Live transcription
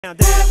Yeah,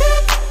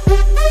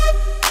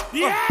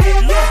 yeah.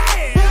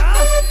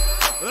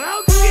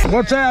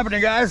 What's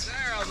happening, guys?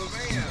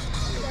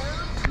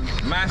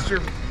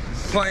 Master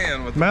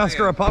playing with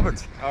Master of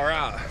puppets. All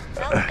right.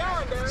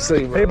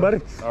 See, hey, buddy.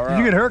 All right. Did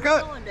you get a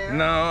haircut?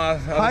 No.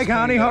 Hi,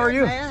 Connie. How are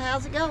you? Man,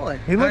 how's it going?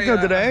 You look good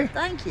today.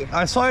 Thank you.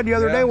 I saw you the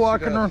other day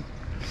walking down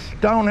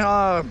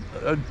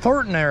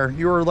Thornton there.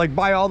 You were like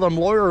by all them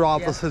lawyer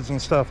offices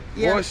and stuff.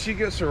 Yeah. Well, she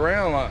gets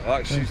around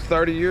like she's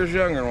 30 years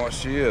younger than what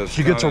she is.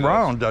 She gets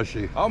around, does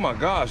she? Oh my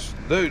gosh,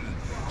 dude.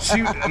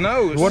 She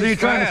knows. What are you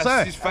trying to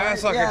say? She's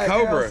fast like a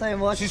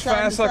cobra. She's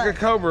fast like a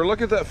cobra.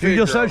 Look at that figure. You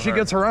just said she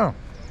gets around.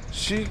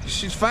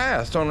 She's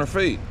fast on her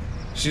feet.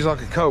 She's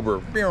like a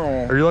cobra.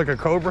 Are you like a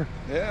cobra?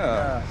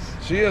 Yeah.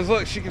 She is.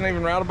 Look, she can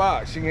even ride a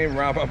bike. She can even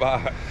ride my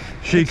bike.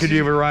 She could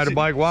even ride a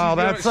bike. Wow,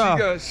 that's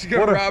what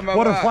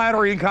a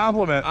flattering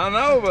compliment. I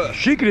know, but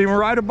she could even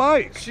ride a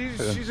bike.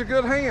 She's a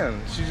good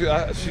hand. She's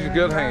a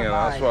good hand.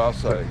 That's what I'll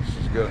say.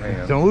 She's a good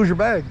hand. Don't lose your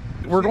bag.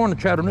 We're going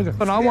to Chattanooga,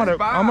 and I'm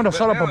gonna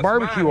set up a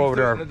barbecue over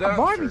there. A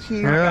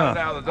barbecue?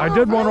 Yeah, I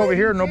did one over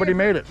here, and nobody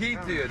made it. Keith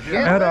did.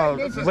 At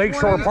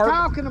Lakeshore Park.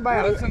 Talking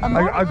about it.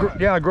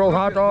 I grilled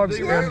hot dogs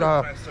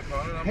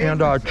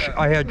and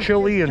I had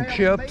chili and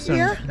chips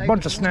and a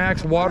bunch of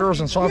snacks, waters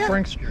and soft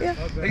drinks. Yeah.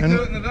 And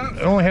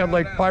it only had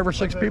like 5 or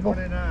 6 people.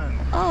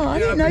 Oh, I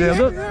didn't know you had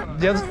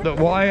that.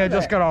 Well, I had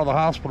just got out of the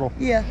hospital.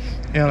 Yeah.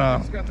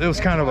 And it was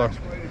kind of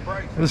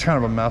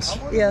a mess.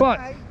 Yeah.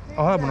 But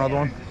I'll have another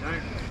one.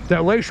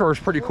 That Lakeshore is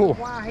pretty cool.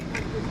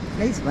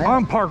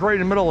 I'm parked right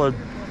in the middle of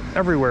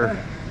everywhere.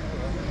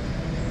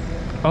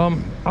 All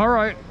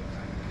right.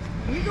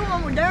 You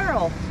going with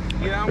Daryl?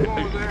 Yeah, I'm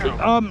going with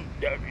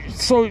Daryl.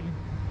 So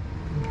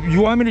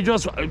you want me to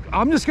just?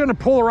 I'm just gonna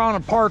pull around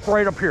and park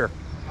right up here.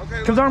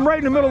 Okay. Because I'm right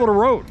in the middle of the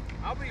road.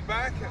 I'll be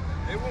back.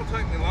 It won't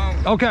take me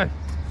long. Okay. I'm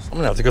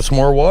gonna have to get some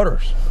more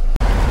waters.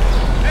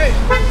 Hey,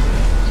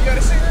 you got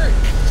a cigarette?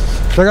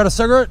 I got a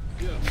cigarette?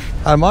 Yeah.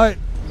 I might.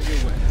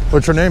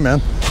 What's your name,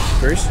 man?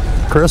 Chris.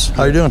 Chris,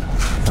 how you doing?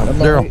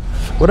 Daryl.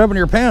 What happened to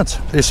your pants?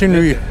 They seem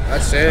to be. I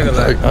said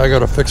I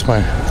gotta fix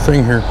my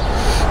thing here.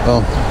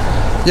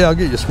 Yeah, I'll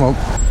get you smoke.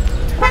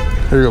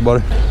 Here you go,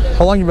 buddy.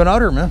 How long you been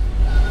out here, man?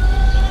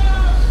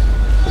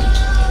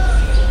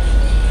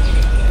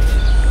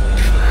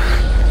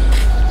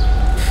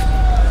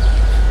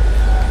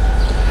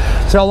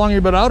 See how long you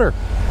been out here?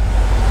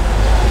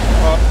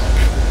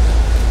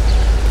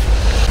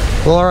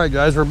 Well, all right,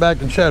 guys, we're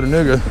back in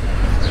Chattanooga.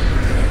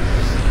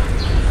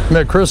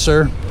 Met Chris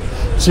there.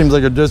 Seems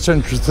like a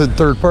disinterested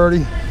third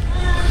party.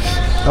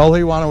 All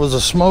he wanted was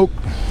a smoke.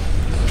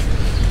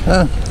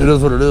 It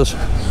is what it is.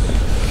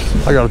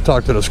 I got to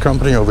talk to this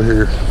company over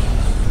here.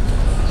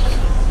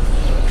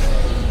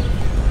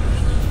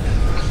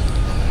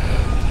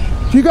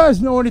 Do you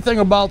guys know anything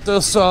about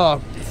this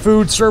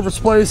food service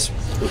place?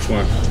 Which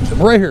one?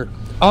 Right here.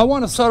 I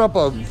want to set up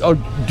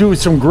do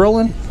some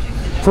grilling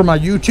for my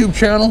YouTube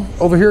channel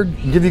over here.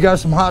 Give you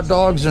guys some hot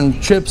dogs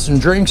and chips and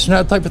drinks and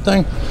that type of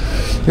thing,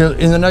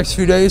 in the next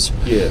few days.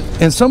 Yeah.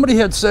 And somebody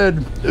had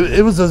said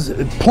it was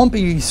a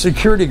plumpy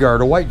security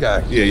guard, a white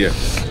guy. Yeah.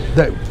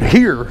 That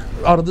here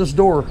out of this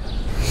door,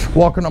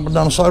 walking up and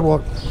down the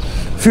sidewalk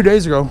a few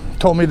days ago,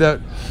 told me that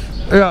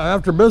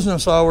after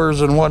business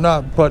hours and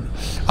whatnot. But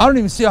I don't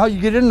even see how you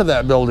get into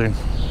that building.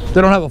 They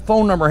don't have a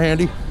phone number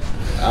handy.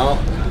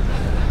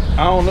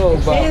 I don't know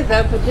about. It is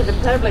open to the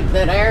public,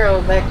 that arrow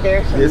back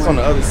there somewhere. It's on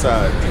the other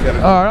side.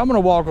 All right, I'm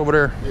gonna walk over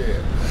there.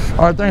 Yeah.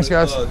 All right, thanks,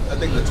 guys. I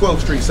think the 12th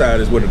Street side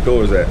is where the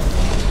door is at.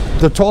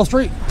 The 12th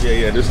Street?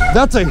 Yeah.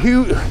 That's a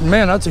huge,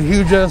 man, that's a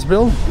huge ass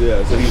building. Yeah,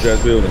 it's a huge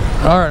ass building.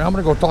 All right, I'm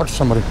gonna go talk to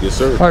somebody. Yes,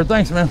 sir. All right,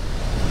 thanks, man.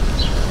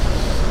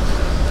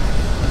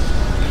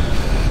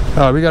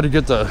 We got to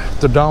get the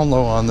down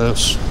low on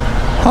this.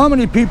 How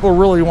many people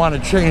really want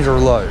to change their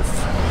life?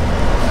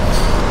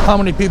 How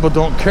many people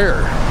don't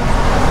care?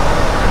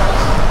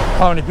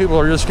 How many people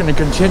are just going to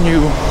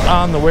continue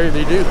on the way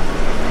they do?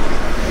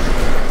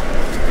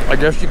 I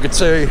guess you could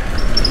say,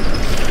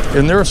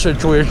 in their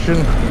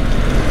situation,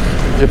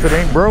 if it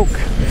ain't broke,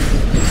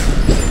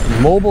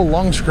 mobile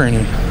lung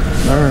screening.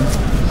 All right.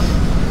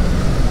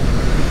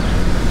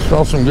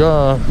 Smell some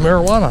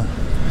marijuana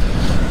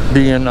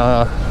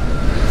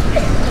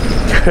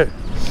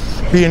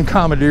being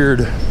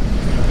commandeered.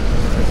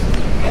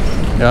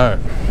 All right.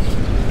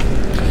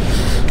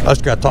 I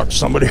just got to talk to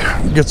somebody,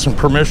 get some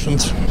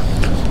permissions.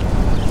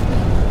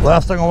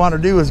 Last thing I want to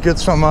do is get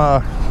some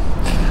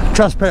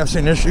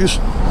trespassing issues,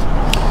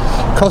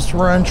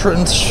 customer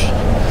entrance,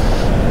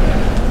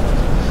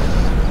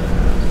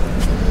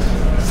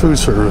 food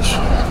service.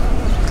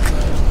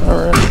 All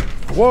right.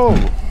 Whoa.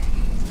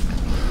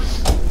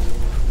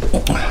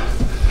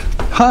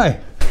 Hi.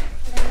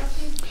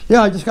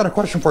 Yeah, I just got a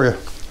question for you.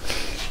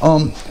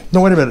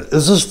 No, wait a minute.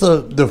 Is this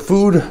the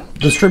food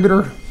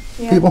distributor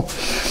people?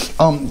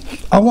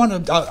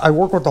 I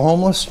work with the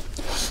homeless,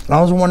 and I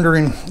was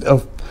wondering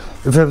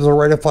if it was all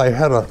right if I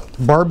had a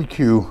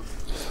barbecue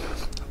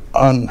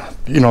on,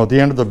 the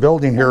end of the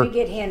building here. Let me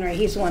get Henry.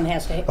 He's the one that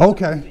has to.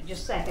 Okay.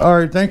 Just a second. All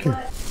right, thank you.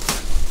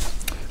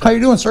 How you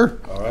doing, sir?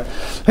 All right.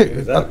 Hey,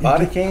 Is that a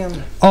body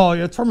cam? Oh,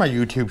 yeah, it's for my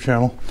YouTube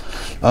channel.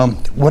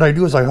 What I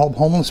do is I help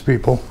homeless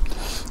people,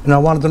 and I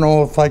wanted to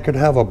know if I could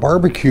have a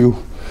barbecue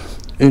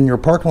in your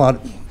parking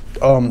lot.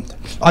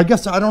 I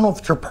guess I don't know if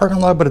it's your parking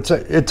lot, but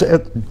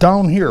it's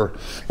down here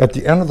at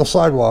the end of the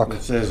sidewalk.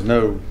 It says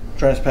no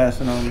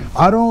trespassing on you.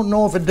 I don't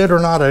know if it did or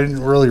not. I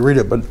didn't really read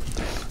it, but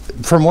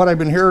from what I've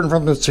been hearing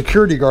from the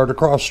security guard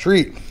across the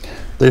street,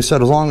 they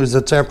said as long as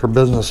it's after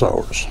business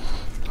hours.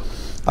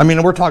 I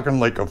mean, we're talking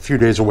like a few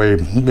days away,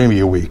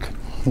 maybe a week.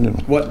 You know.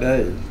 What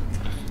day?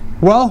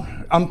 Well,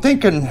 I'm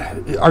thinking,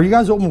 are you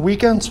guys open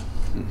weekends?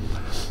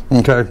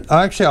 Okay.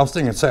 Actually, I was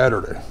thinking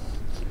Saturday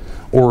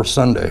or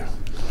Sunday.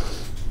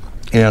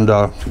 And,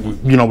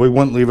 you know, we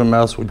wouldn't leave a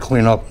mess. We'd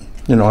clean up,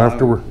 you know,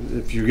 afterward.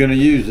 If you're going to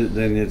use it,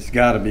 then it's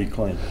got to be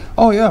clean.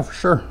 Oh, yeah, for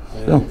sure.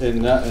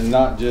 And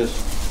not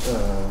just...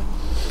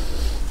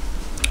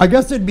 I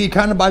guess it'd be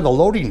kind of by the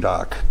loading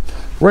dock.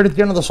 Right at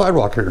the end of the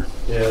sidewalk here.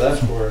 Yeah,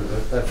 that's where,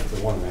 that's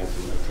the one that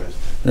has no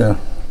trespass.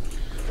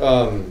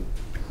 Yeah.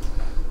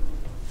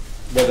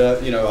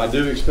 But you know, I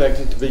do expect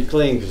it to be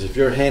clean, because if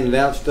you're handing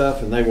out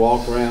stuff and they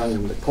walk around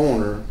in the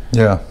corner,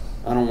 Yeah.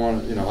 I don't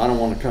want to, you know, I don't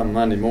want to come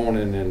Monday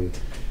morning and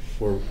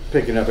we're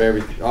picking up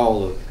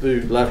all the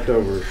food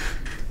leftovers.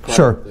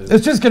 Sure.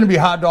 It's just going to be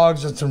hot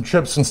dogs and some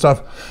chips and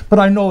stuff. But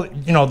I know,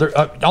 you know,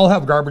 I'll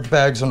have garbage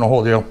bags and the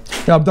whole deal.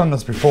 Yeah, I've done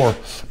this before.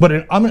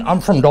 But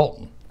I'm from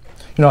Dalton.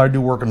 You know, I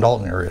do work in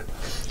Dalton area.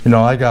 You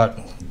know, I got,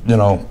 you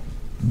know,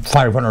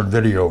 500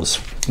 videos,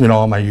 you know,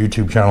 on my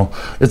YouTube channel.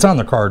 It's on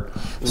the card.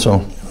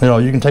 So, you know,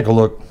 you can take a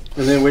look.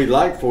 And then we'd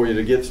like for you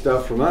to get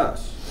stuff from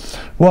us.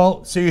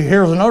 Well, see,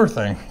 here's another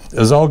thing,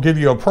 is I'll give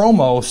you a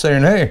promo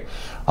saying, hey,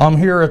 I'm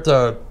here at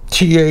the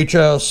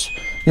THS,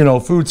 you know,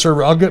 food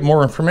service. I'll get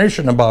more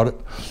information about it.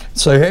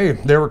 Say, hey,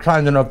 they were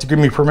kind enough to give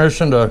me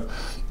permission to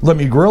let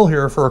me grill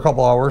here for a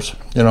couple hours,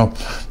 you know.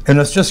 And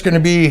it's just going to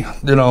be,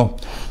 you know,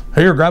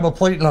 here, grab a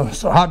plate and a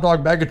hot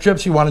dog, bag of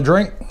chips. You want to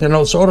drink, you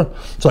know, soda.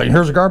 It's like,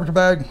 here's a garbage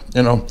bag,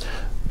 you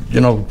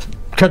know,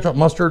 ketchup,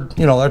 mustard,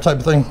 you know, that type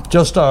of thing.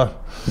 Just,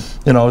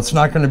 you know, it's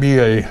not going to be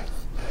a,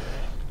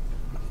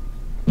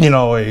 you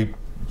know, a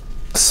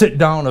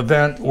sit-down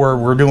event where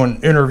we're doing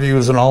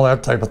interviews and all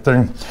that type of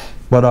thing.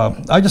 But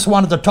I just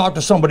wanted to talk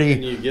to somebody.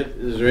 Can you get?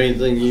 Is there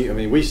anything I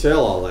mean, we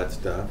sell all that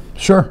stuff.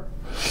 Sure.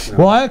 You know.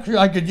 Well, actually,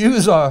 I could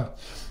use a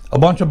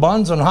bunch of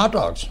buns and hot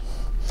dogs.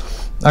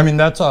 I mean,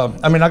 that's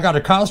I mean, I got a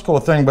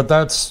Costco thing, but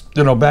that's,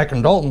 you know, back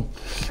in Dalton,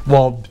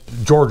 well,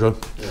 Georgia,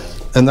 yeah.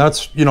 And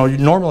that's, you know,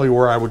 normally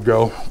where I would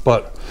go.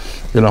 But,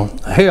 you know,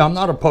 hey, I'm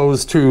not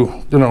opposed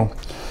to, you know,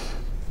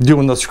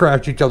 doing the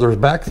scratch each other's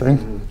back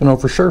thing, you know,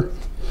 for sure.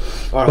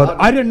 Right, but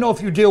I didn't know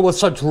if you deal with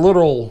such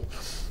little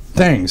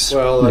things.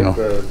 Well, like,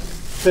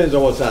 depends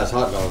on what size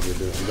hot dogs you're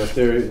doing, but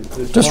they're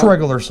just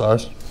regular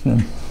size. Yeah.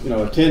 You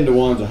know, a 10 to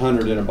 1's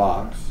 100 in a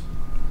box.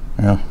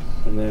 Yeah.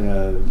 And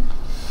then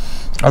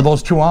are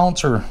those 2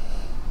 ounce or?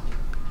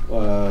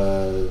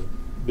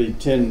 Be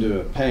 10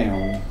 to a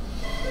pound.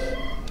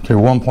 Okay,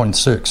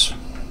 1.6.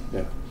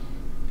 Yeah.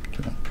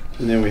 Okay.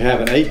 And then we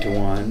have an 8 to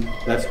 1.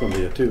 That's going to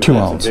be a 2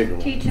 ounce. That's a bigger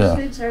one. Teaches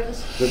food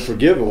service. But for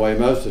giveaway,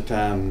 most of the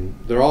time,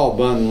 they're all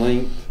bun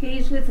length.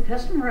 He's with the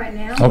customer right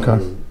now. Okay.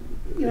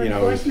 You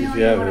know, if you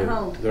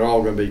have they're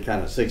all going to be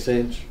kind of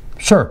 6-inch.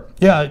 Sure.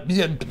 Yeah.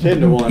 10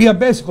 to 1. Yeah,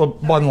 basically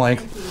bun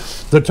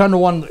length. The 10 to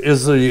 1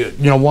 is the,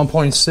 you know,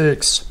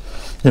 1.6,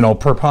 you know,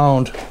 per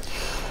pound.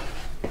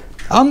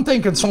 I'm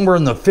thinking somewhere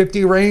in the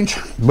 50 range.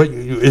 But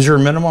is your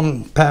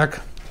minimum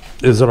pack?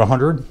 Is it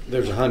 100?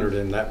 There's 100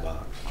 in that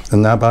box.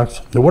 In that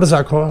box? What does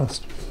that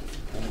cost?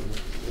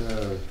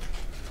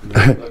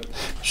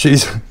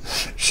 She's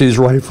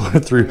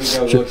rifling through.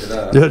 Look it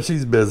up. Yeah,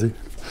 she's busy.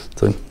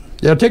 So,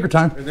 yeah, take her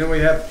time. And then we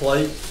have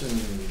plates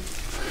and.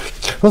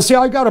 Well, see,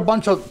 I got a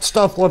bunch of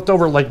stuff left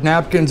over, like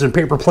napkins and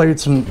paper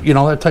plates and, you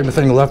know, that type of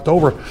thing left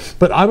over.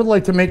 But I would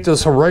like to make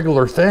this a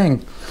regular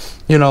thing,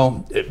 you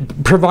know,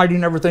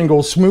 providing everything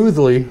goes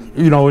smoothly,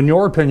 you know, in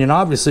your opinion,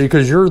 obviously,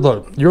 because you're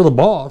the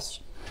boss.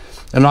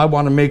 And I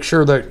want to make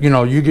sure that, you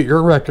know, you get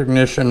your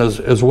recognition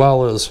as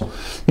well as,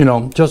 you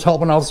know, just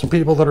helping out some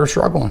people that are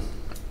struggling.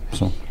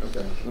 So.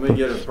 Okay, let me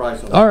get a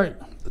price on that. All right,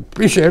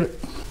 appreciate it.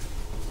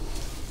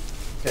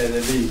 Okay,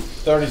 that'd be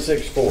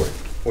 $36.40,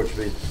 which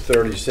would be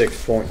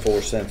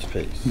 36.4 cents a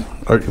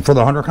piece. For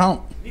the 100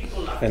 count?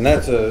 And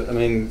that's I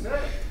mean,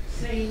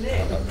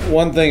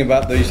 one thing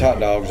about these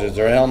hot dogs is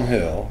they're Elm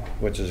Hill,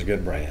 which is a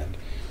good brand,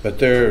 but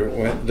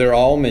they're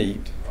all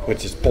meat,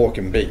 which is pork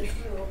and beef.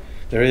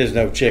 There is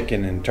no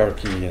chicken and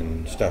turkey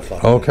and stuff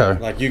like that. Okay.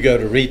 Like you go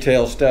to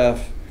retail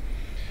stuff,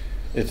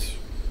 it's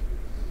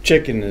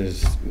chicken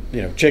is,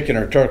 you know, chicken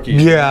or turkey.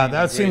 Yeah,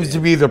 that seems to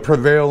be the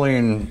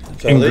prevailing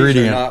ingredient.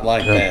 These are not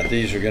like that.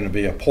 These are going to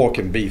be a pork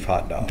and beef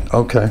hot dog.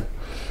 Okay.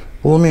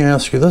 Well, let me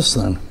ask you this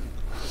then.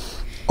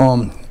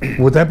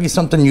 Would that be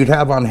something you'd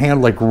have on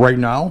hand like right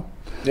now?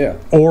 Yeah.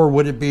 Or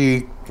would it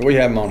be? We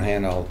have them on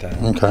hand all the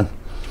time. Okay.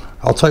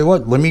 I'll tell you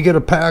what. Let me get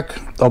a pack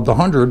of the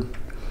 100,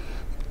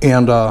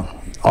 and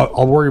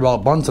I'll worry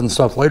about buns and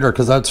stuff later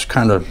because that's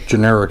kind of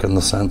generic in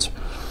the sense.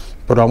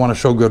 but I want to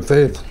show good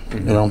faith,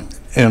 you know.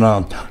 And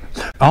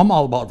I'm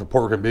all about the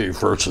pork and beef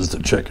versus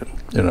the chicken.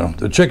 You know,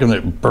 the chicken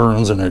that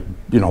burns and it,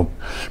 you know,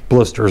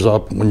 blisters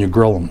up when you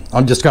grill them.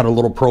 I've just got a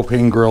little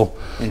propane grill,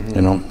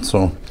 you know.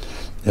 So,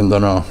 and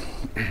then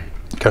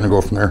kind of go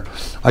from there.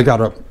 I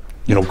got a,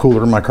 you know,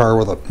 cooler in my car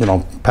with a, you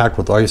know, packed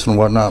with ice and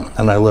whatnot,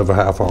 and I live a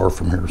half hour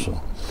from here,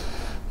 so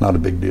not a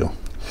big deal.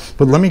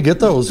 But let me get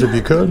those if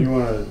you could. You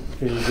want to?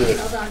 Can you do it?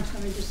 Hold on,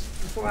 let me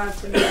just before I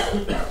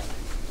submit.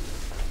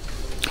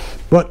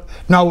 But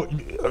now,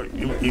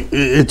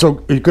 it's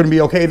going to be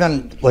okay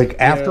then, like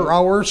after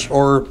hours,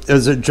 or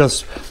is it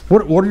just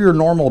what are your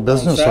normal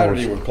business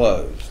Saturday hours? we're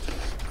closed.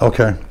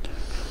 Okay.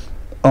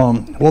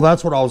 Well,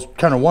 that's what I was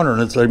kind of wondering.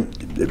 It's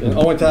like The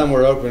only time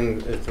we're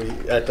open if we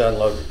have to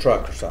unload a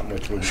truck or something,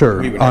 which would sure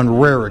we would on have to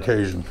rare do that.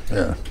 occasion.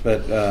 Yeah.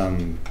 But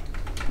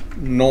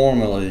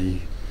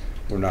normally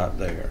we're not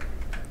there.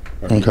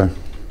 Okay.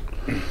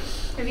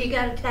 Have you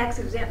got a tax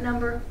exempt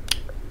number?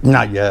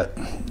 Not yet.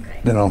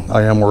 You know,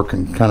 I am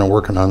kind of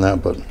working on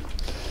that, but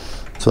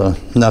it's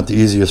not the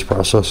easiest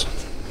process.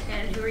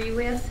 And who are you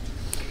with?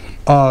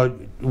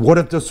 What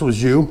if this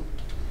was you?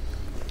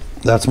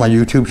 That's my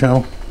YouTube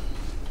channel.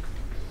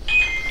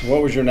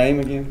 What was your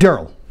name again?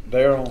 Daryl.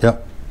 Daryl?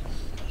 Yep.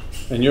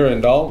 And you're in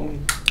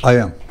Dalton? I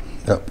am.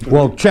 Yep.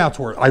 Well,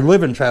 Chatsworth. I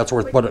live in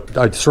Chatsworth, but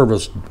I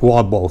service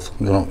both.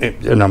 You know,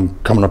 and I'm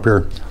coming up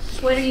here.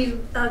 What are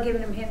you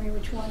giving him, Henry?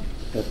 Which one?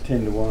 At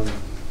 10 to 1. Remember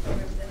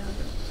the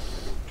number.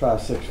 Try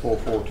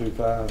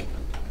 64425.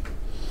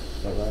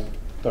 Is that right?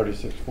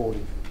 3640.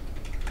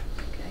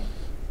 Okay.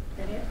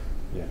 That it?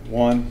 Yeah.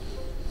 1.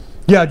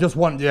 Yeah, just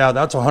one. Yeah,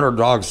 that's 100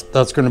 dogs.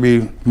 That's going to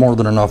be more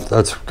than enough.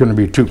 That's going to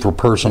be 2 per And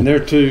person. there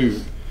are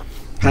 2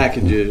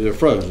 packages. They're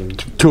frozen.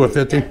 2 at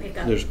 50. Pick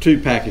up. There's 2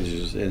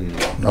 packages in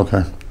there.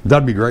 Okay,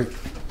 that'd be great.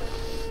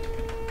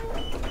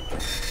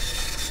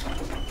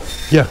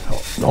 Yeah,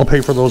 I'll pay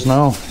for those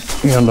now,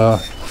 and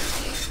well,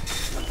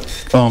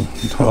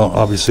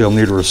 obviously I'll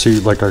need a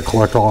receipt, like I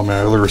collect all my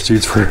other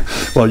receipts for.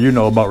 Well, you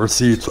know about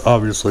receipts,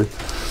 obviously,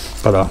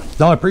 but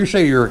no, I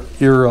appreciate your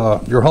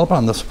help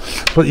on this.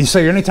 But you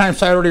say anytime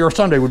Saturday or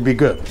Sunday would be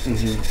good.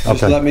 Just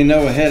Okay. let me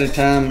know ahead of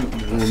time.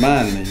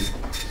 Remind me.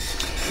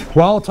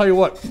 Well, I'll tell you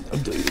what.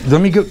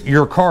 Let me get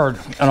your card,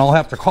 and I'll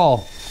have to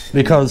call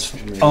because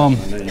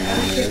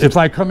if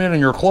I come in and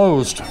you're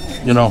closed,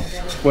 you know.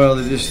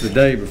 Well, just the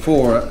day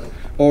before,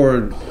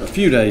 or a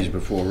few days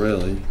before,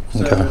 really.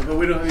 Okay. But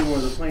we don't have any more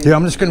of the plans. Yeah,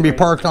 I'm just going to be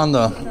parked on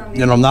the,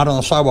 you know, not on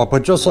the sidewalk,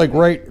 but just like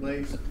right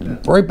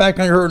back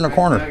in here in the I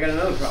corner, got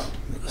another problem.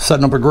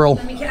 setting up a grill.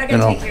 I You gotta take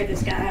know, care of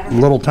this guy.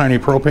 little tiny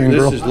propane This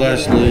grill. is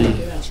Leslie,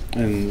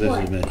 and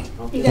this is me.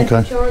 You got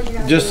Okay. the charge, you're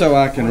not Just so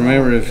I can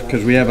remember,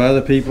 because we have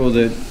other people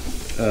that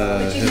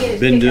have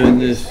been doing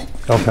this,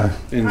 Okay.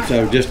 and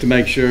so just to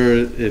make sure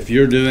if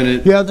you're doing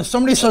it, Yeah,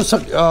 somebody says,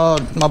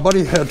 my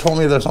buddy had told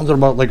me that something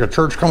about like a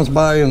church comes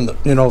by and,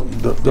 you know,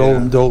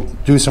 they'll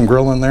do some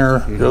grilling there,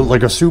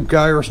 like a soup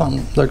guy or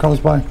something that comes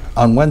by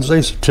on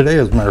Wednesdays, today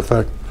as a matter of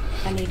fact.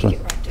 I need to get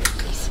right there,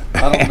 please.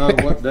 I don't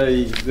know what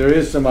day, there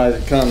is somebody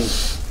that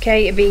comes,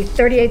 Okay, it'd be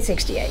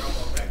 3868.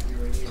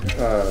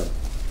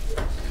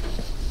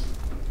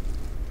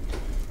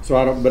 so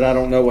I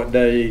don't know what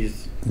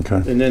days. Okay.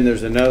 And then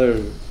there's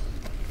another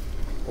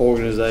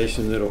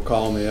organization that'll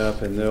call me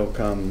up and they'll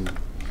come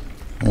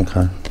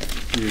Okay.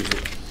 use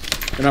it.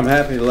 And I'm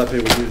happy to let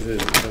people use it,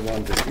 the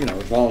ones that, you know,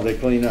 as long as they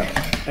clean up.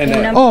 And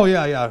And Oh,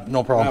 yeah, no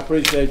I problem.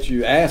 appreciate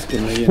you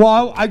asking me.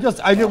 Well, I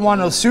didn't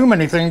want to assume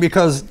anything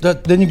because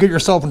then you get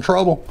yourself in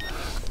trouble.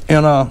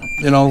 And,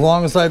 you know, as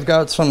long as I've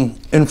got some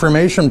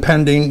information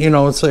pending, you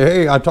know, say,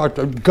 hey, I talked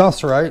to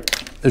Gus, right?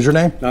 Is your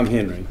name? I'm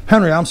Henry.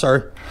 Henry, I'm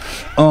sorry.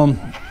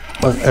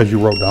 As you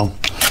wrote down.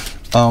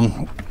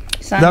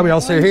 Sign That way that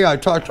I'll say, one, hey, I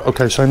talked,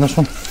 okay, sign this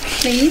one.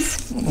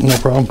 please. No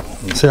problem.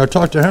 Say, I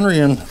talked to Henry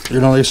and, you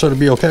know, they said it'd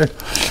be okay.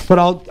 But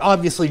I'll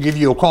obviously give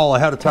you a call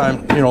ahead of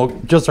time, you know,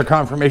 just a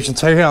confirmation.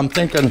 Say, hey, I'm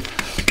thinking,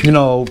 you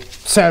know,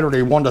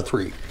 Saturday 1 to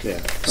 3. Yeah.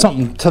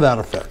 Something to that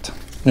effect,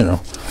 you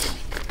know.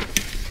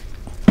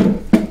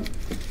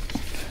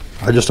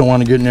 I just don't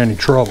want to get in any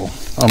trouble.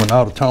 I'm an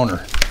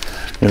out-of-towner,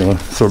 you know,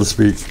 so to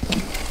speak.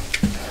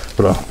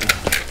 But,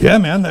 yeah,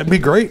 man, that'd be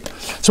great.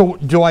 So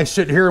do I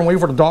sit here and wait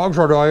for the dogs,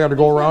 or do I got to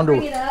go around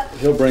Bring to... it up.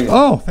 He'll bring it.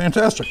 Oh,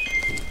 fantastic.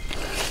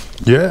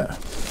 Yeah.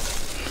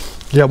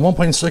 Yeah,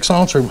 1.6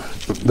 ounce,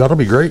 that'll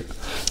be great.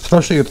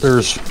 Especially if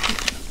there's,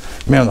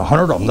 man,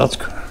 100 of them, that's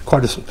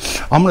quite a...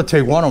 I'm going to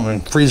take one of them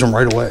and freeze them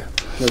right away.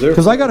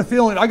 Because I got a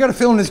feeling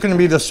it's going to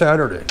be this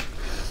Saturday.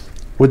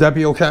 Would that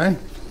be okay?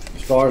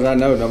 As far as I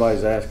know,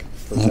 nobody's asking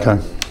for Okay.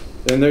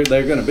 Saturday. And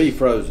they're going to be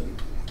frozen.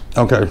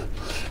 Okay.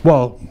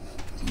 Well,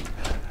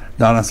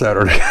 not on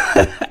Saturday.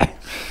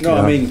 No,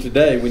 I mean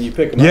today when you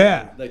pick them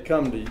Yeah. up, they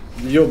come to you.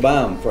 You'll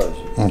buy them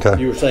frozen. Okay.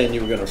 You were saying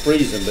you were going to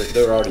freeze them, but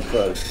they're already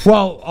frozen.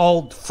 Well,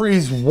 I'll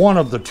freeze one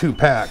of the 2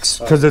 packs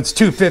because it's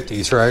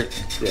 250s, right?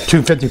 Yeah.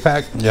 250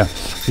 pack? Yeah.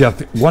 Yeah,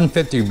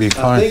 150 would be I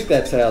fine. think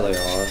that's how they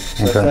are.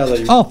 That's how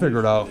Okay. they. I'll figure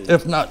it out.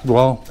 If not,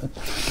 well,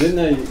 Didn't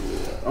they?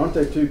 Aren't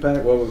they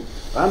 2-pack? Well,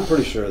 I'm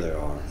pretty sure they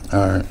are.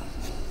 all right.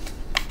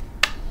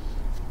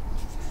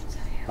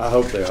 I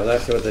hope they are.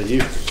 That's what they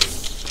used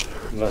to do,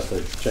 unless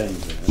they've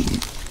changed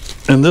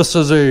it. And this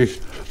is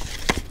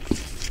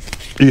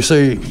you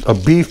say a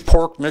beef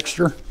pork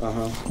mixture?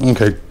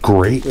 Okay,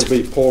 great. It'll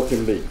be pork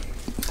and beef.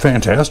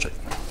 Fantastic.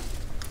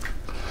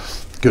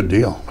 Good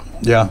deal.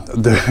 Yeah.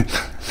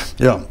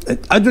 Yeah.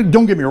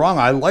 Don't get me wrong.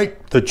 I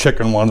like the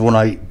chicken ones when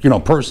I,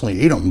 personally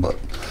eat them, but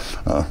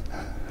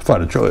if I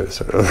had a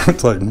choice,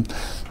 it's like,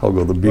 I'll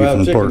go the beef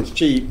and pork. Well, chicken's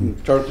cheap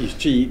and turkey's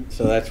cheap,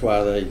 so that's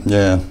why they...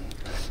 Yeah.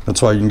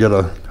 That's why you can get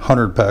a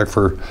 100-pack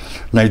for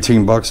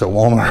 $19 at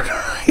Walmart.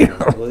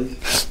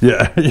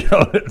 Yeah,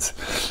 it's...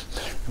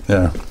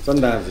 Yeah.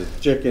 Sometimes it's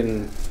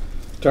chicken,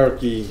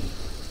 turkey,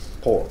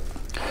 pork.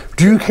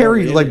 Do you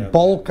carry like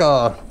bulk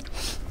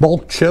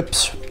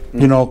chips?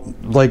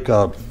 Like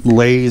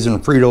Lay's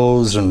and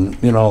Fritos and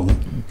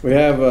We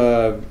have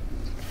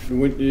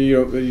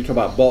you talk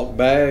about bulk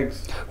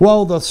bags.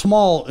 Well, the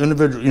small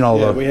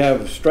individual, we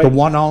have straight. The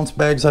 1 ounce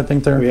bags, I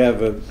think there.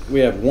 We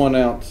have 1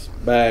 ounce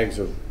bags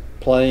of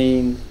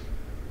plain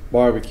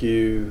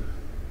barbecue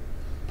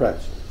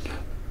pretzels.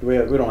 We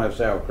don't have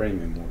sour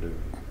cream anymore, do we?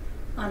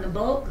 On the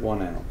bulk,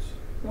 1 ounce.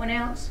 1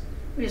 ounce.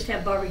 We just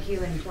have barbecue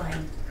and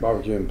plain.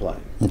 Barbecue and plain.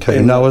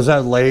 Okay, now is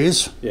that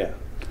Lay's? Yeah.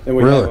 And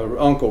we Really? have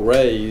Uncle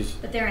Ray's,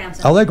 But they're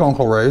ounce. I like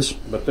Uncle Ray's.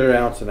 but they're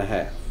 1.5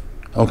 ounces.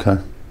 Okay.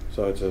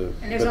 So it's a.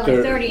 And there's but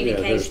only they're- 30 in a yeah,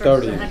 case there's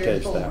 30 versus in a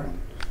case, 104. that one.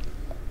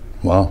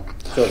 Wow.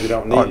 So if you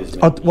don't need as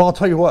many. Well, I'll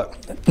tell you what.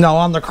 Now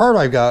on the card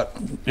I got,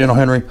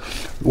 Henry,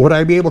 would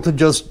I be able to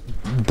just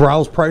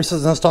browse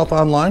prices and stuff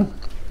online?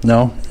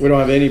 No. We don't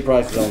have any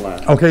prices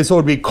online. Okay, so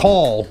it'd be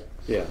call.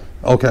 Yeah.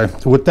 Okay,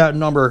 with that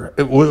number,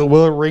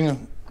 will it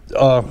ring?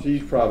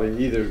 She's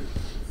probably either,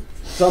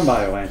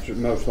 somebody will answer it,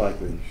 most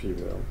likely she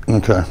will.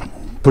 Okay,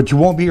 but you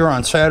won't be here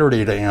on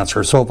Saturday to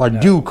answer. So if I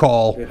do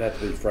call, It'd have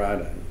to be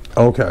Friday.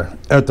 okay,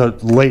 at the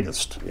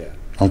latest. Yeah.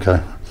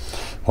 Okay,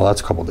 well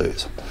that's a couple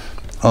days.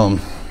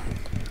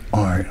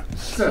 All right.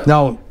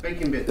 Now,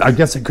 I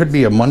guess it could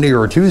be a Monday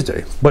or a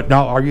Tuesday. But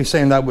now, are you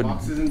saying that would?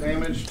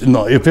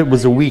 No, if it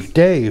was a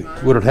weekday,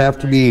 would it have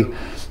to be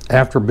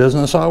after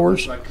business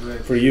hours?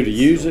 For you to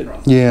use it?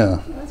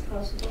 Yeah.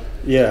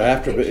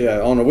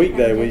 Yeah, on a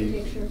weekday,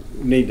 we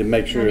need to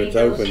make sure it's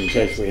open in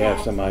case we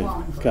have somebody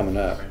coming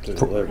up to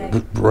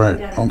deliver.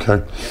 Right.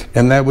 Okay.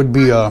 And that would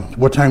be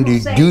what time do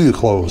you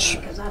close?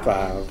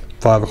 5.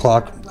 5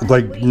 o'clock,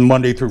 like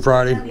Monday through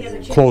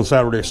Friday, close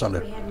Saturday,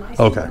 Sunday.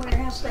 Okay.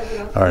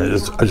 All right.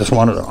 I just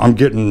wanted. I'm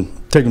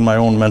taking my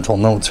own mental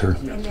notes here.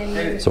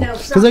 So,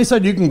 because they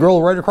said you can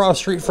grill right across the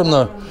street from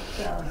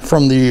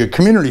the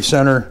community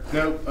center.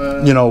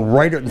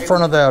 Right in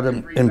front of that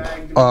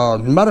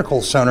in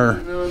medical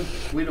center.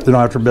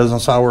 After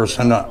business hours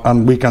and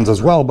on weekends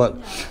as well. But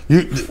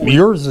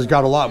yours has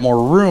got a lot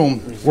more room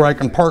where I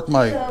can park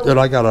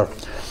I got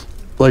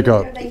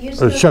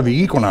a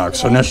Chevy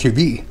Equinox, an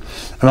SUV,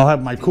 and I'll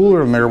have my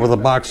cooler in there with a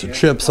box of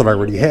chips that I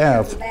already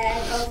have,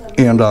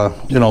 and a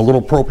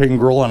little propane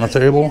grill on the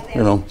table,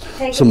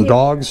 some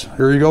dogs.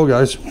 Here you go,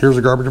 guys. Here's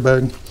a garbage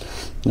bag.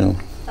 Kind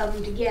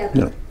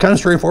of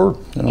straightforward.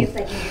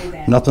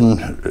 Nothing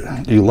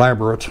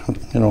elaborate,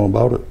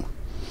 about it.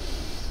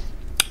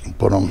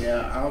 But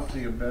I'll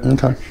take a better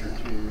okay. picture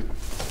too.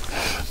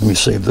 Let me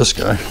save this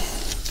guy.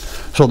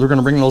 So they're going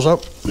to bring those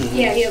up?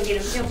 Yeah, he'll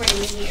get them. He'll bring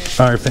them in here.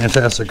 All right,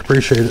 fantastic.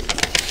 Appreciate it.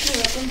 You're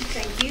welcome.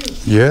 Thank you.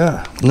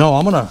 Yeah. No,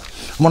 I'm gonna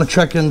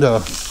check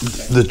into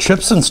the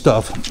chips and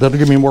stuff. That'll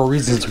give me more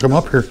reasons to come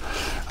up here.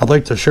 I'd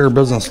like to share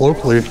business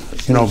locally,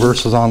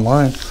 versus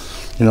online.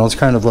 It's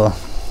kind of a,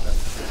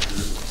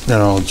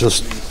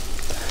 just.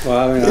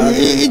 Well,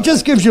 it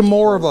just gives you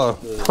more of a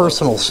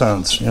personal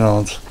sense,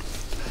 it's,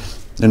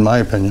 in my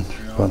opinion.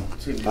 But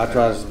I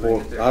try to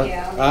support.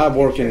 I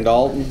work in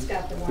Dalton.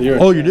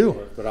 Oh, you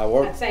do? But I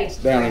work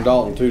down in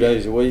Dalton 2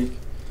 days a week.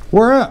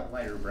 Where at?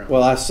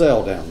 Well, I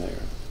sell down there.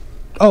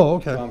 Oh,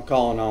 okay. I'm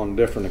calling on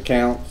different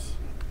accounts.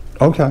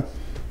 Okay.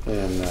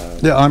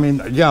 And I'm in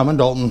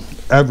Dalton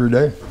every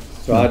day.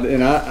 so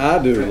I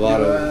do a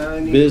lot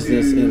of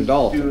business in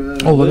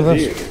Dalton. Oh, look at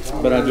Here.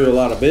 But I do a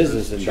lot of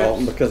business in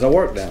Dalton because I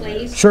work down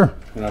there. Sure.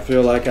 And I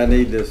feel like I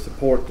need to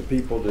support the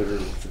people that are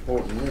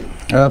supporting me.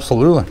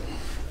 Absolutely.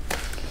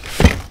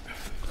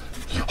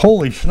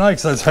 Holy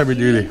shnikes, that's heavy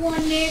duty.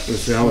 Let's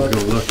see, I was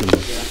going to look and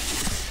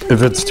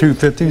If it's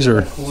 250s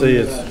or? see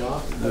it's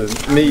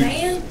the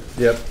meat.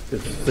 Yep.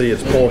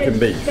 It's pork and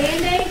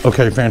beef.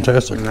 Okay,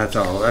 fantastic. And that's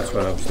all. That's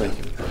what I was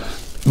thinking.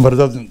 But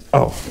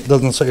it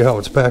doesn't say how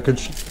it's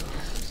packaged.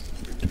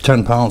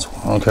 10 pounds,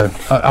 okay.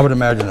 I would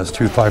imagine it's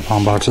 2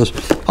 5-pound boxes.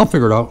 I'll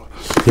figure it out.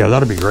 Yeah,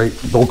 that'd be great.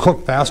 They'll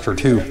cook faster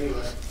too,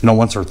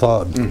 once they're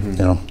thawed,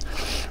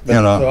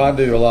 So I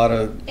do a lot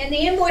of, And the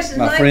invoices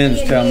my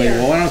friends tell me,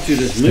 well, why don't you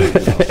just move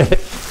it?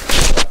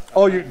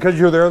 Oh, because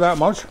you're there that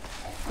much?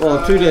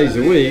 Well, 2 days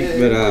a week,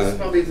 but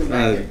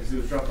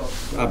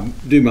I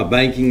do my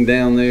banking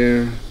down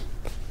there,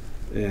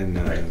 and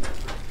I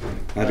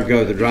had to go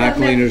to the dry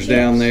cleaners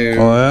down there.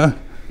 Oh,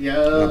 yeah?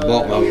 I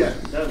bought my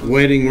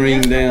wedding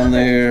ring down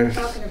there.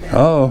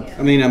 Oh.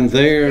 I mean, I'm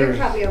They're there.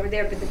 probably over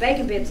there, but the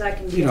bacon bits I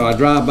can do. I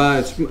drive by.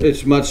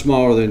 It's much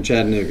smaller than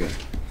Chattanooga.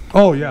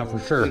 Oh yeah, for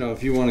sure. You know,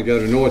 if you want to go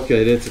to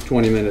Northgate, it's a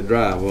 20-minute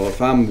drive. Well,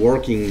 if I'm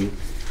working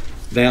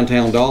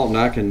downtown Dalton,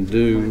 I can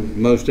do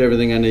most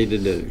everything I need to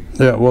do.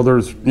 Yeah, well,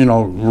 there's, you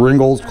know,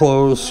 Ringgold's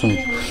close, and,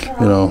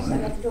 you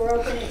know. Door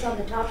open, it's on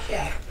the top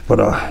shelf.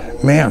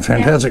 But, man,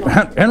 fantastic.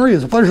 Henry,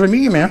 it's a pleasure to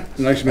meet you, man.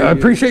 Nice to meet you. I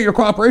appreciate your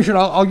cooperation.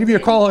 I'll give you a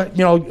call,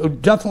 you know,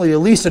 definitely at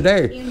least a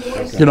day.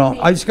 You know,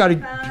 I just got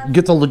to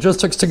get the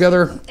logistics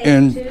together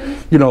and,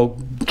 you know,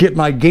 get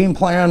my game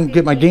plan,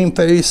 get my game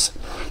face,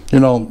 you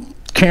know,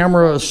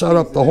 camera set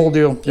up, the whole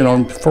deal, you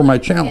know, for my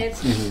channel.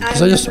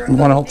 Because I just want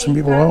to help some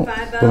people out.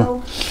 But,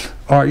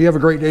 all right, you have a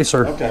great day,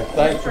 sir. Okay,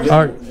 thanks for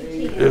All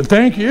right,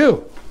 thank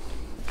you.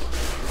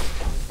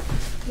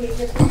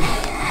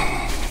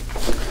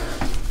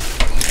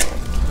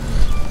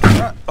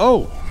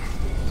 Oh.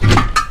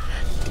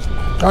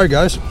 All right,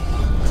 guys.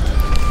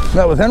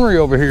 Met with Henry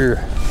over here.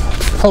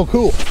 How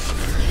cool.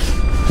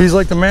 He's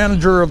like the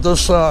manager of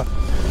this,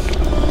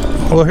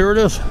 well, here it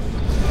is.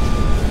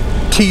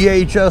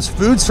 THS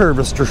food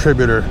service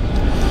distributor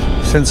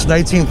since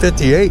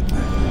 1958.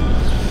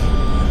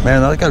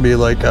 Man, that gotta be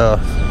like,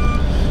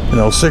 you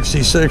know,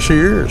 66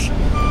 years.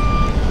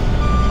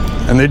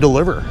 And they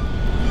deliver.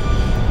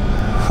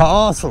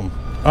 Awesome.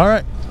 All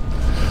right.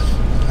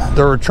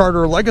 They're a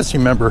Charter Legacy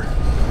member.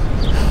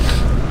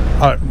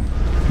 All right,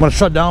 I'm gonna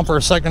shut down for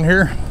a second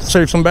here,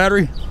 save some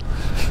battery,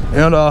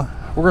 and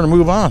we're gonna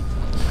move on.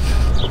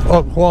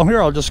 Oh, well, here,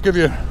 I'll just give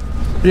you,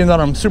 being that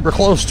I'm super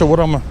close to what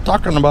I'm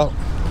talking about,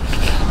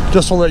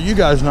 just to let you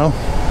guys know,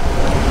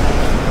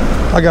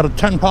 I got a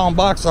 10-pound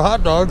box of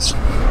hot dogs,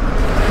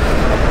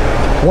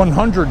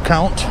 100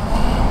 count,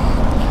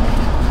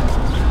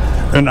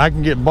 and I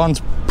can get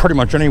buns pretty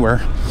much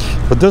anywhere.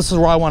 But this is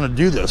where I want to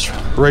do this,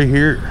 right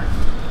here,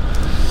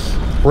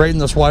 right in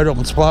this wide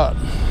open spot,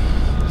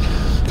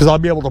 because I'll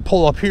be able to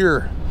pull up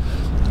here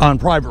on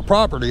private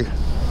property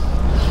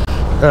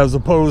as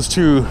opposed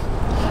to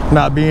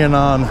not being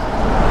on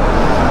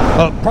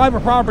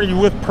private property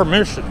with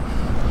permission,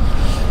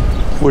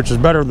 which is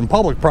better than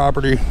public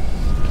property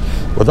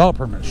without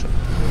permission.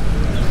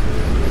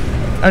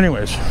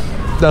 Anyways,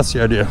 that's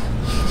the idea.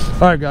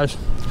 All right, guys,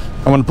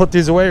 I'm gonna put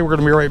these away. We're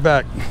gonna be right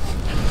back.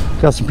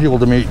 Got some people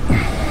to meet.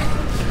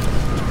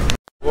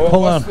 Well,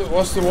 hold on.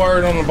 What's the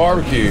word on the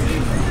barbecue?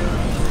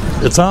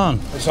 It's on.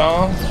 It's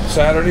on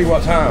Saturday.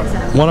 What time?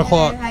 1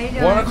 o'clock.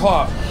 1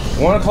 o'clock.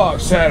 1 o'clock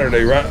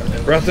Saturday.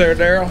 Right there,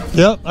 Daryl.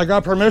 Yep, I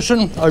got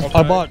permission. I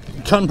bought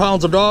 10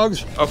 pounds of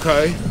dogs.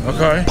 Okay.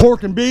 Okay.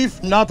 Pork and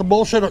beef, not the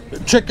bullshit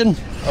chicken.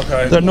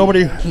 Okay. That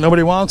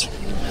nobody wants.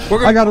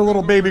 I got a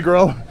little baby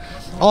grill.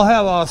 I'll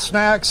have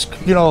snacks,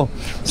 you know,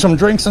 some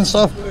drinks and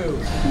stuff.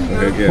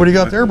 Okay, what do you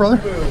got there,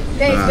 brother?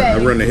 I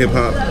run the hip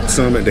hop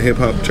summit, the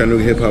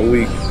Chattanooga Hip Hop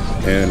Week,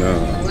 and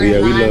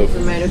yeah,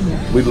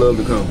 we'd love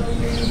to come.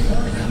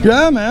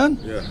 Yeah, man.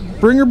 Yeah.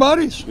 Bring your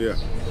buddies. Yeah.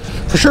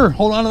 For sure.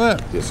 Hold on to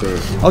that. Yes, sir.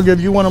 I'll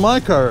give you one of my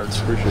cards.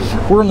 Appreciate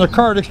it. We're in the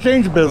card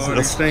exchange business. Card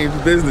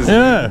exchange business.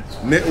 Yeah.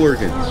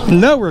 Networking.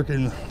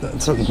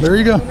 There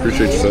you go.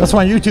 Appreciate you, sir. That's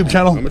my YouTube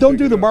channel. Don't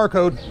do the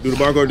barcode. Do the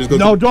barcode. Just go.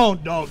 No,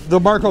 don't. The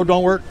barcode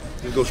don't work.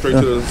 Just go straight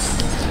to the.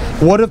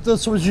 What if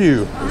this was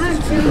you?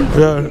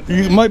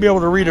 You might be able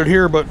to read it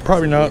here, but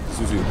probably not.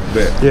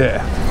 Bet.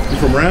 Yeah. You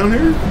from around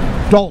here?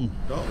 Dalton.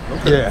 Dalton.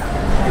 Okay.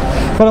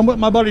 Yeah. But I'm with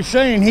my buddy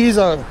Shane. He's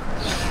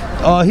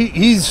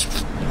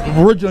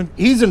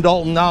he's in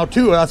Dalton now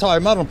too. That's how I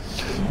met him.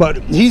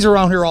 But he's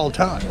around here all the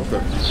time.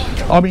 Okay.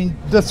 I mean,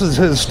 this is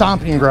his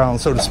stomping ground,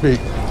 so to speak.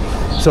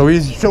 So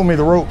he's showing me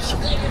the ropes.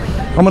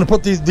 I'm gonna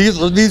put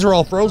these are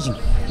all frozen.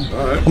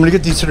 All right. I'm gonna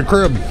get these to the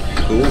crib.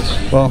 Cool.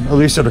 Well, at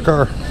least to the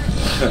car.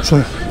 So,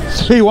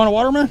 hey, you want a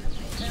water, man?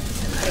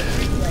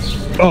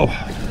 Oh,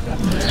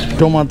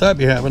 don't want that to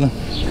be happening.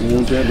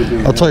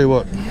 I'll tell you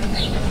what.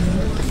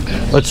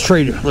 Let's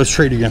trade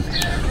again.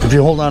 If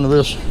you hold on to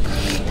this,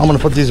 I'm gonna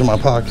put these in my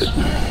pocket,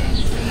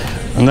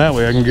 and that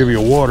way I can give you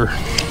a water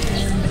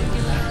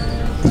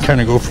and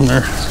kind of go from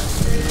there.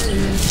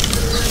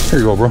 Here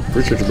you go, bro.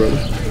 Appreciate you, brother.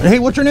 Hey,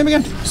 what's your name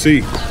again?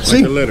 C. C.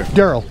 Like the letter.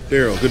 Daryl.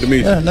 Daryl. Good to meet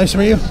you. Yeah, nice to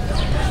meet you.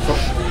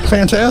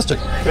 Fantastic.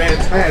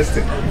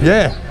 Fantastic.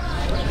 Yeah.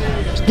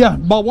 Yeah,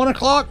 about 1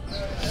 o'clock.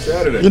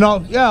 Saturday. You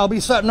know, yeah, I'll be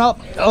setting up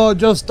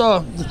just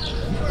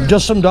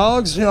some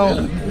dogs. You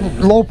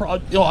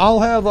know, I'll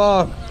have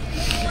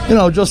you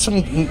know, just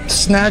some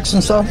snacks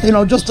and stuff. You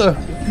know, just to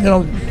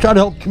try to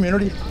help the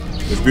community.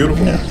 It's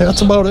beautiful. Yeah,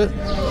 that's about it.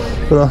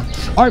 But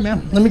all right,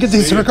 man. Let me get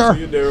these to the car.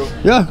 See you, Daryl.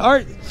 Yeah. All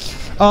right.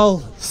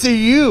 I'll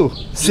see you.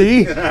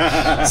 See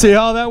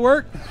how that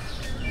worked?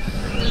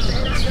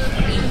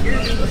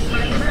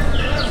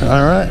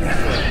 All right.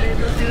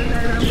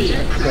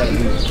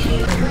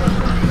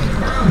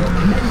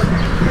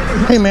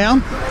 Hey,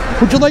 ma'am,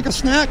 would you like a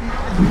snack?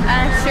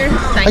 Sure.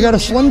 I got a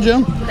Slim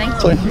Jim.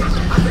 Thank you.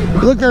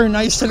 You look very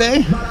nice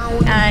today.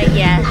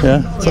 Yeah.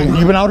 Yeah. It's like,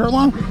 you been out here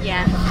long?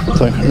 Yeah.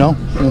 It's like, no?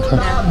 Okay.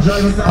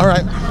 All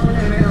right.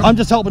 I'm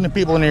just helping the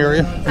people in the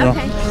area. You know.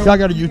 Yeah, I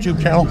got a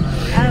YouTube channel.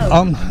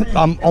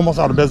 I'm almost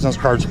out of business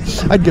cards.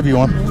 I'd give you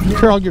one.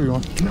 Here, I'll give you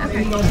one.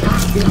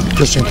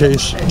 Just in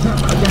case.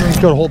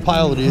 Got a whole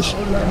pile of these.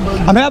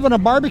 I'm having a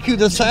barbecue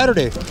this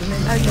Saturday.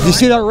 You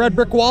see that red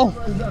brick wall?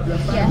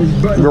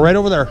 We're right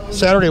over there.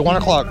 Saturday, 1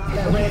 o'clock.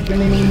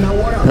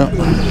 Yep.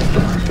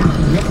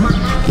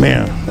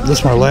 Man, this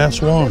is my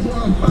last one.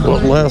 Well,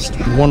 last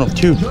one of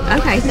 2.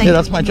 Okay, thank you.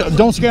 That's my.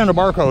 Don't scan the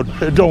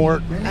barcode. It don't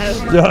work.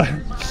 Yeah,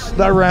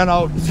 that ran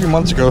out a few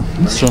months ago.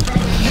 So,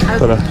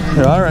 but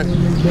yeah, all right.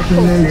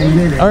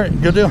 All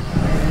right, good deal.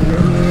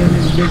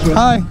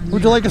 Hi,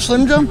 would you like a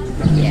Slim Jim?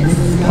 Yes.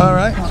 All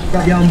right.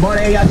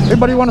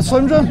 Anybody want a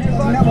Slim Jim?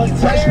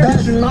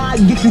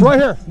 Right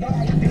here.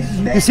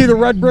 You see the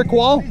red brick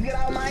wall?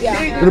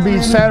 It'll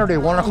be Saturday,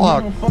 1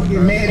 o'clock.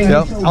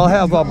 Yep. I'll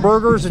have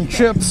burgers and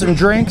chips and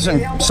drinks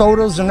and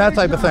sodas and that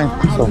type of thing.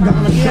 So,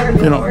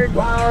 you know,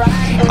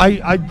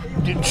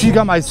 she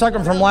got my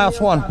second from last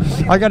one.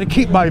 I got to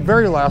keep my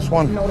very last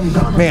one,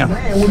 man.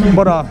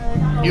 But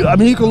I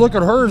mean, you can look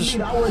at hers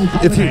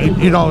if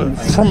you know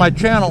from my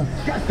channel.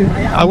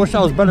 I wish I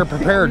was better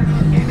prepared.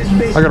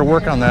 I got to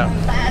work on that.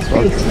 So,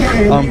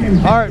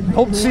 all right.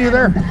 Hope to see you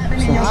there.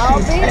 So,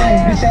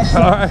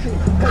 all right.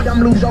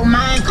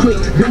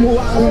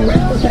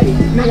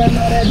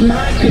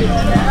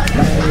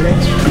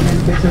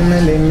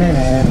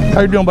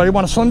 How you doing, buddy?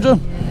 Want a Slim Jim?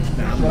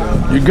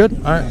 You good?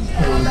 All right.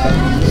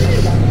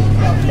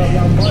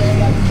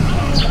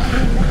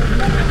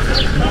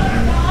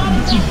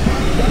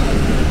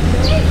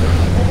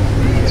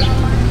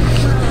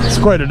 It's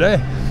quite a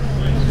day.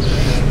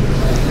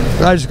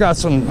 I just got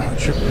some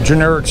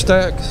generic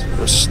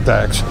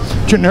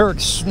generic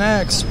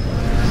snacks,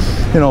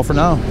 you know, for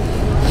now.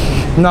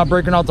 I'm not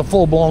breaking out the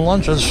full-blown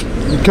lunches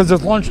because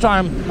it's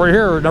lunchtime right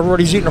here and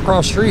everybody's eating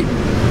across the street.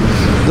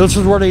 This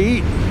is where they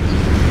eat.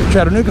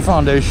 Chattanooga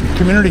Foundation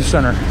Community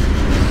Center.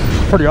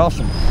 Pretty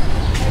awesome.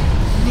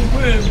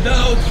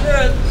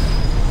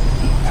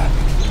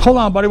 Hold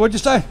on, buddy. What'd you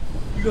say?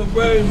 You gonna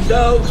bring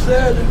dog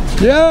salad?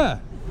 Yeah.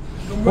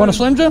 Want a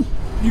Slim Jim?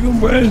 You gonna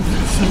bring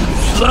some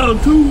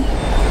salad too?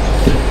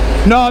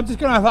 No, I'm just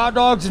gonna have hot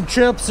dogs and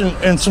chips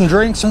and some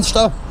drinks and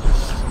stuff.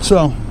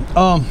 So,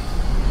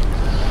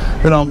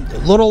 you know,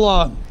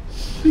 little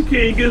You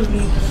can't get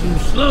some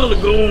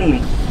salad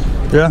going.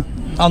 Yeah,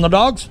 on the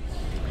dogs.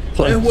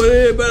 So, that's what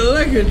everybody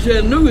like in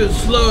Chattanooga is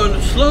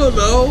slow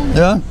dog.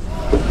 Yeah.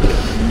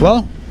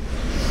 Well,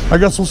 I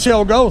guess we'll see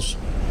how it goes.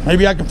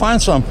 Maybe I can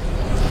find some.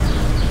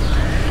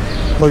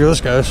 Look at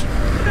this, guys.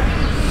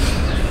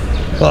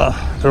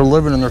 They're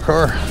living in their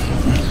car.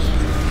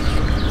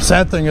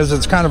 Sad thing is,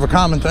 it's kind of a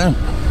common thing.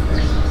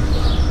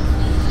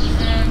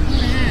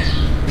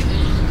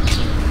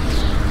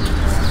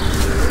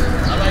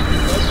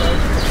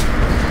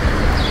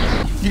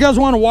 You guys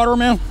want a water,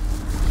 man?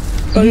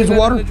 You use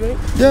water?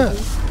 Yeah.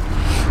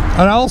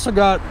 And I also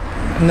got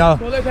Well,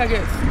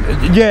 packets.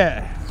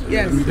 Yeah.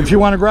 Yes. If you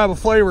want to grab a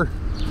flavor.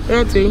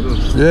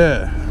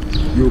 Yeah.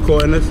 You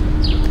recording this?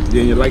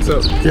 Getting your likes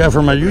up? Yeah,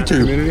 for my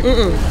YouTube.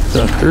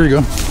 So, there you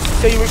go.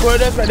 So you recorded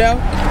this right now?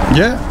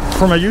 Yeah,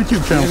 for my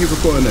YouTube channel. He's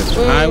recording this.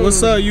 All right,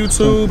 what's up,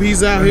 YouTube?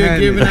 He's out here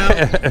giving out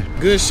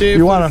good shit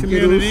for the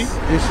community.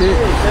 Good shit.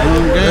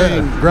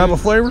 Yeah. Grab a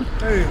flavor.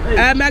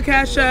 Add my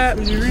Cash App.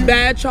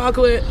 Bad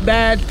chocolate.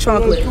 Bad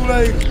chocolate.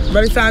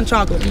 Ready sign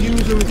chocolate.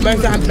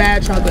 Ready sign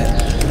bad chocolate.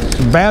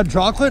 Bad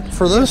chocolate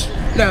for this?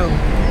 No.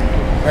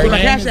 For my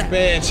Cash App.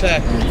 Bad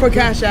chocolate. For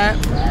Cash App.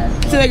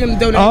 So they can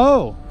donate.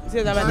 Oh.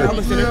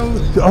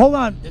 Hold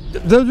on.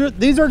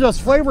 These are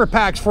just flavor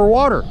packs for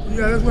water.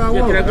 Yeah, that's what I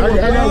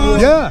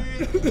want. Yeah.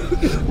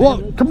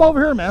 Well, come over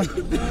here, man.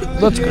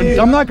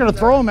 I'm not going to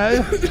throw them at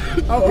you.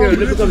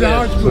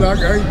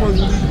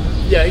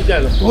 Yeah, he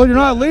does. Well, you're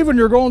not leaving.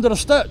 You're going to the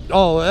step.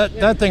 Oh,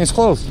 that thing's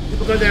closed.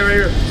 Put that right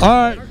here. All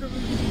right.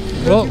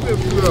 Well,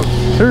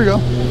 here you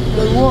go.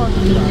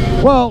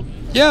 Well,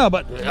 yeah,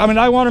 but I mean,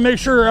 I want to make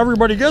sure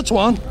everybody gets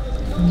one.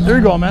 There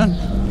you go, man.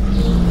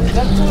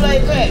 That's too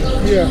late back.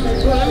 Yeah.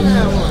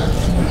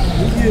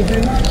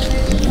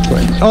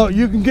 Oh,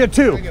 you can get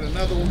 2.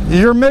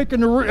 You're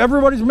making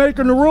everybody's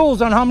making the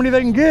rules on how many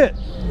they can get.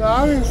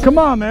 Come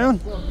on,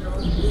 man. All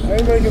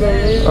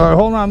right,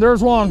 hold on.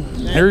 There's one.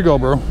 Here you go,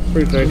 bro.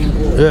 Appreciate you.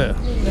 Yeah.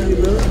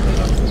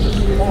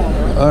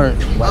 All right.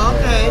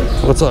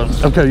 Okay. What's up?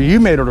 Okay, you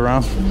made it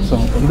around. So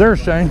there's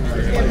Shane.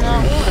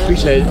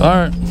 Appreciate it.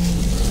 All right.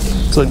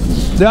 So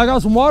yeah, I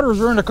got some waters.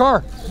 They're in the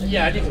car.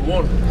 Yeah, I need some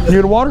water. You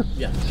need a water?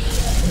 Yeah.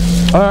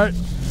 All right.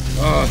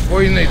 What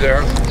do you need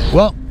there?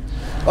 Well,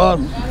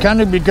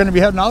 kind of going to be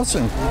heading out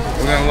soon.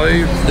 We're gonna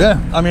leave. Yeah.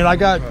 I mean, I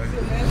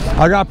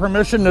got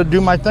permission to do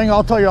my thing.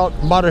 I'll tell you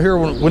about it here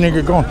when you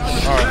get going. All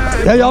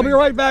right. Hey, I'll be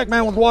right back,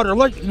 man, with water.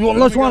 Unless you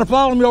want to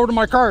follow me over to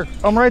my car.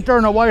 I'm right there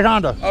in a white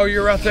Honda. Oh,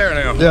 you're right there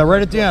now. Yeah,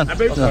 right at the end.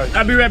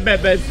 I'll be right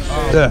back, babe.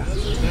 Yeah.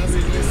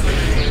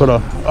 But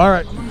all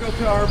right. I'm gonna go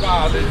tell her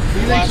about it. You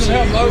need some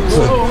help loading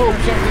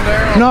something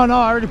there? No,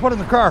 I already put it in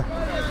the car.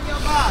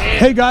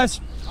 Hey guys,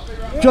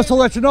 just to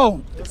let you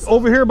know,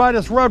 over here by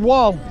this red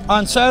wall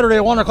on Saturday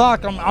at 1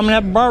 o'clock. I'm gonna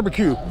have a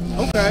barbecue.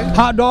 Okay.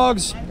 Hot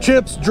dogs,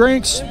 chips,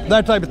 drinks,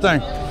 that type of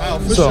thing. Oh,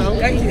 for So, sure.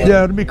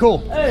 yeah, it'd be cool.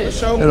 For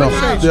sure. You know,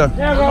 Appreciate you.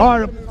 yeah. All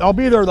right, I'll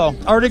be there though.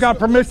 I already got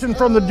permission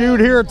from the dude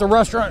here at the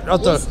restaurant.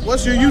 At the.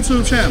 What's your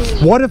YouTube channel?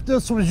 What if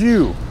this was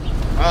you?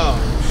 Oh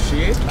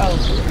shit.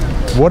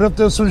 What if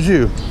this was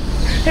you?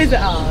 He's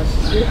like,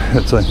 oh, shit.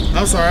 It's like,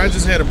 I'm sorry, I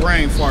just had a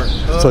brain fart.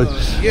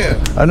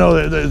 Yeah. I know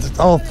that it's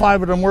all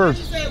 5 of them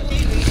words.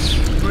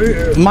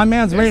 My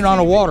man's making on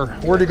the water.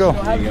 Where'd he go?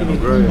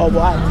 Oh,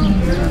 wow.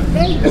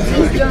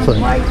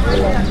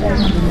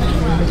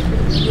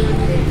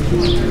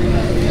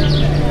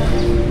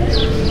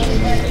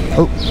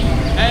 Oh.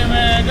 Hey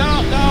man,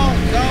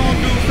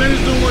 finish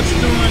doing what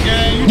you're doing,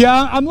 gang.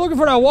 Yeah, I'm looking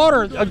for that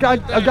water. A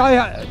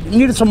guy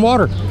needed some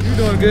water. You're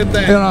doing a good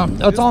thing. You know,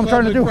 that's all I'm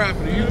trying to do.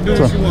 Property. You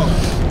do what you want.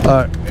 All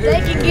right. They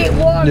can get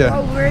water Yeah.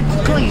 over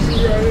it's clean.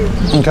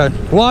 Okay.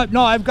 Well,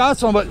 no, I've got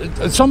some,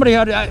 but somebody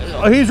had.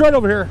 He's right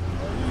over here.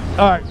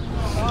 All right.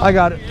 I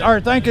got it. All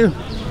right. Thank you.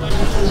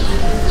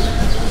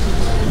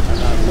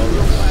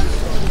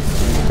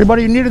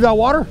 Everybody, you needed that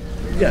water?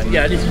 Yeah.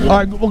 All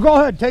right. Well, go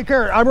ahead. Take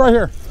care. I'm right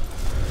here.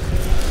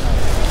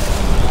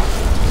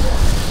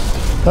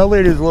 That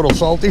lady's a little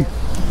salty.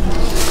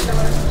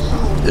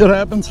 It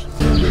happens.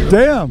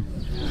 Damn.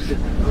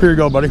 Here you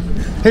go, buddy.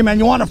 Hey, man,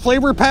 you want a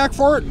flavor pack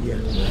for it? Yeah.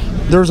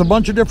 There's a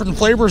bunch of different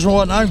flavors and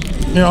whatnot.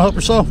 You know, help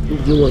yourself.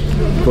 You want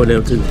for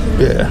them too?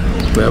 Yeah.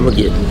 But I'm gonna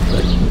get.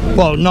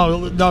 Well, no,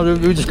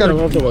 we just gotta.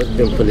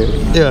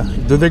 Yeah.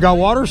 Do they got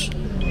waters?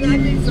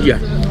 Yeah.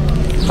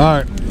 All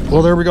right.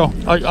 Well, there we go.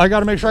 I got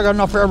to make sure I got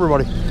enough for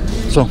everybody.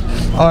 So,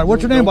 all right.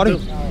 What's your name, buddy?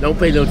 Don't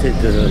pay no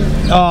attention to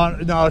her.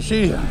 No,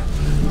 she's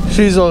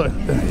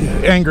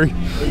angry.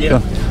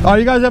 Yeah. All right.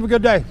 You guys have a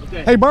good day.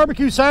 Okay. Hey,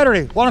 barbecue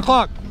Saturday, 1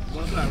 o'clock.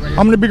 I'm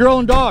gonna be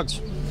grilling dogs.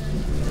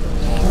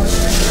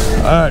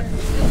 All right.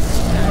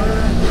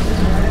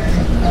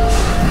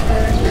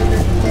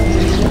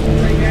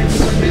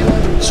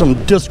 Some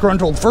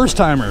disgruntled first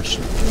timers.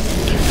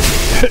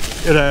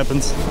 It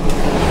happens.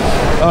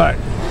 All right.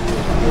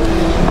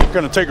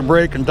 Gonna take a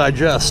break and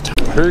digest.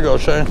 Here you go,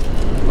 Shane.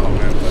 Oh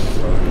man, thanks,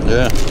 brother.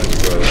 Yeah.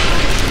 Thanks, brother.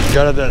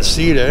 Got that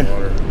seed, eh?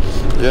 Water.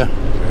 Yeah.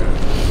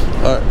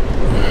 All right.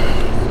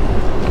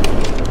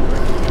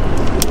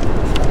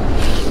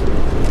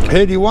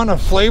 Hey, do you want a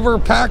flavor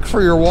pack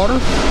for your water?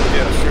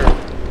 Yeah, sure.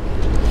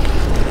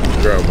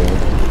 Grab one.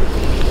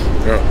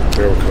 Grab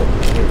a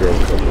couple. Grab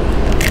a couple.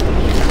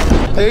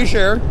 Hey,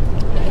 Cher.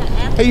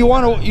 Hey, you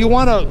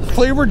want a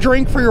flavor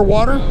drink for your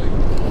water?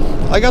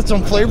 I got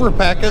some flavor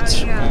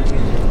packets.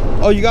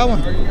 Oh, you got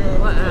one?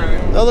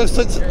 That looks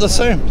the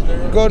same.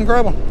 Go ahead and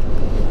grab one.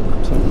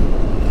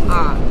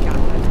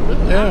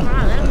 Yeah.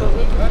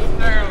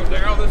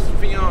 Daryl, this is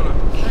Fiona.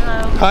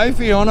 Hi,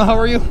 Fiona. How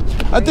are you?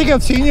 I think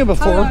I've seen you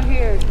before. Oh,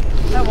 here.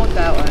 I want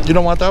that one. You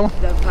don't want that one?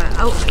 That's fine.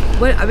 Oh,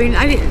 what? I mean,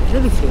 I didn't.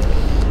 Let me see.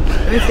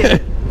 Let me see.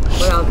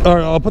 All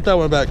right, I'll put that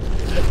one back.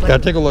 Yeah,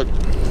 take a look.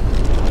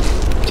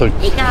 So,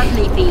 He calls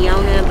me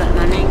Fiona, but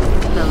my name's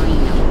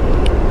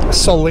Selena.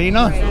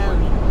 Selena?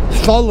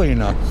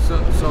 Selena.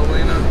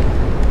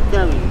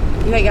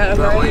 You ain't got it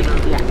already?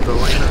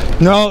 Yeah.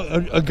 No,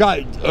 a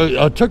guy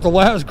took the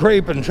last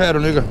grape in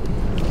Chattanooga.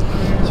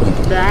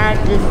 So I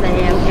just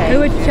say, okay. Who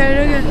went to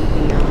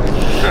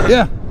Chattanooga?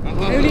 Yeah.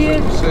 Who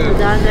did?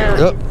 Because I know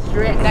Yep. it's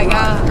strict. That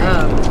guy,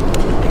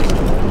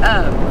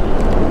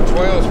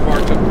 12's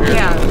parked up here.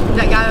 yeah,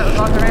 that guy that was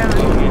walking around.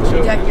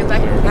 Jack, get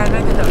back here. Got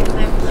back, is that what you're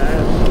saying?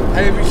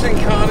 Hey, have you seen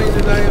Connie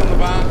today on the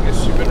bike?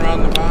 Guess she's been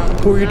riding the bike.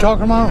 Who are you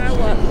talking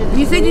about?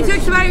 You said you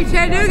took somebody to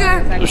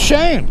Chattanooga?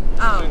 Shane.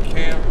 Oh.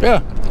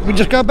 Yeah, we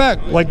just got back,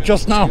 like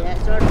just now.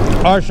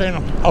 All right, Shane,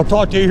 I'll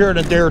talk to you here in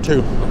a day or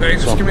two. Okay,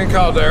 just give me a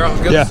call, Daryl.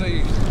 Good Yeah. to see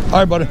you. All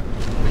right, buddy. Be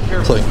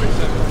careful.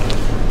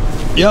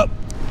 Yep.